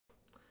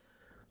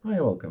Hi,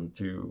 welcome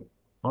to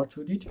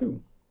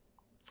R2D2.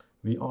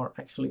 We are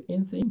actually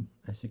in theme,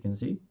 as you can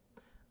see.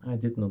 I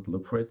did not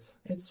look for it.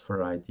 It's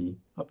variety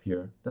up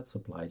here that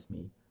supplies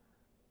me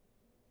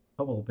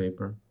a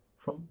wallpaper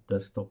from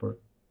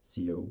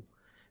Desktopper.co.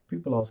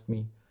 People ask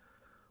me,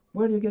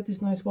 where do you get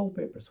these nice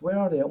wallpapers? Where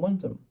are they? I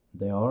want them.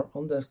 They are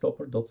on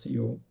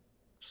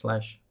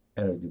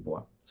Desktopper.co/Erik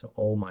Dubois. So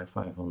all my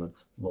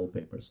 500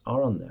 wallpapers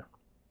are on there.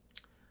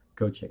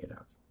 Go check it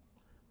out.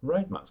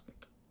 Right mouse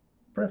click,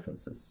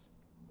 Preferences.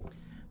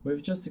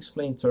 We've just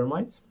explained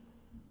termites,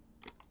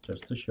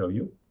 just to show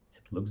you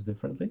it looks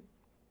differently.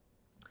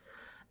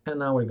 And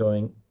now we're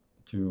going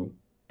to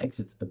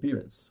exit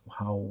appearance.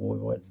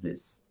 What's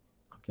this?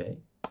 Okay,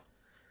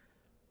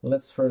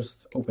 let's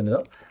first open it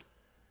up.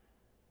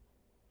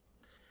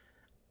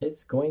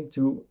 It's going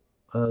to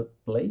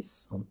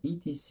place on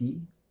etc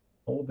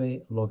ob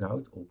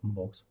logout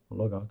openbox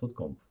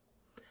logout.conf,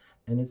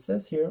 and it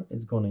says here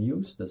it's going to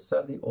use the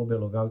Saturday ob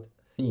logout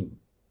theme,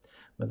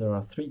 but there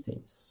are 3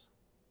 themes.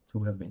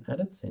 2 have been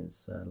added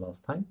since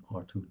last time,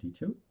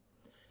 R2D2.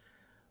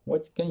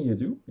 What can you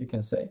do? You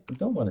can say, I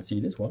don't want to see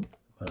this one,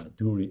 but I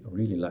do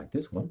really like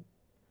this one.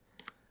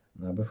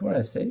 Now, before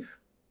I save,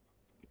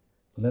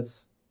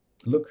 let's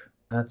look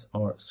at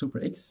our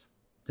Super X.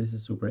 This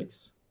is Super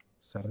X,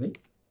 Saturday.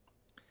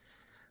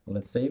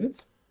 Let's save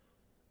it,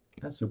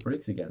 and Super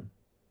X again.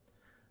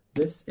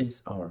 This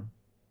is our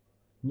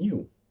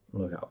new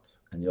logout,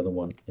 and the other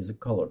one is a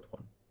colored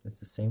one. It's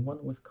the same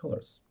one with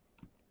colors.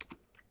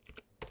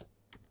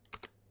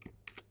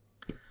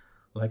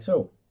 Like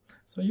so.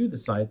 So you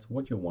decide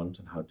what you want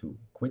and how to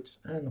quit,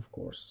 and of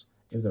course,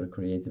 if there are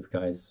creative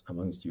guys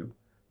amongst you,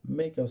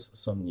 make us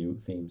some new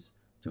themes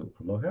to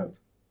log out.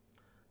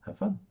 Have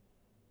fun!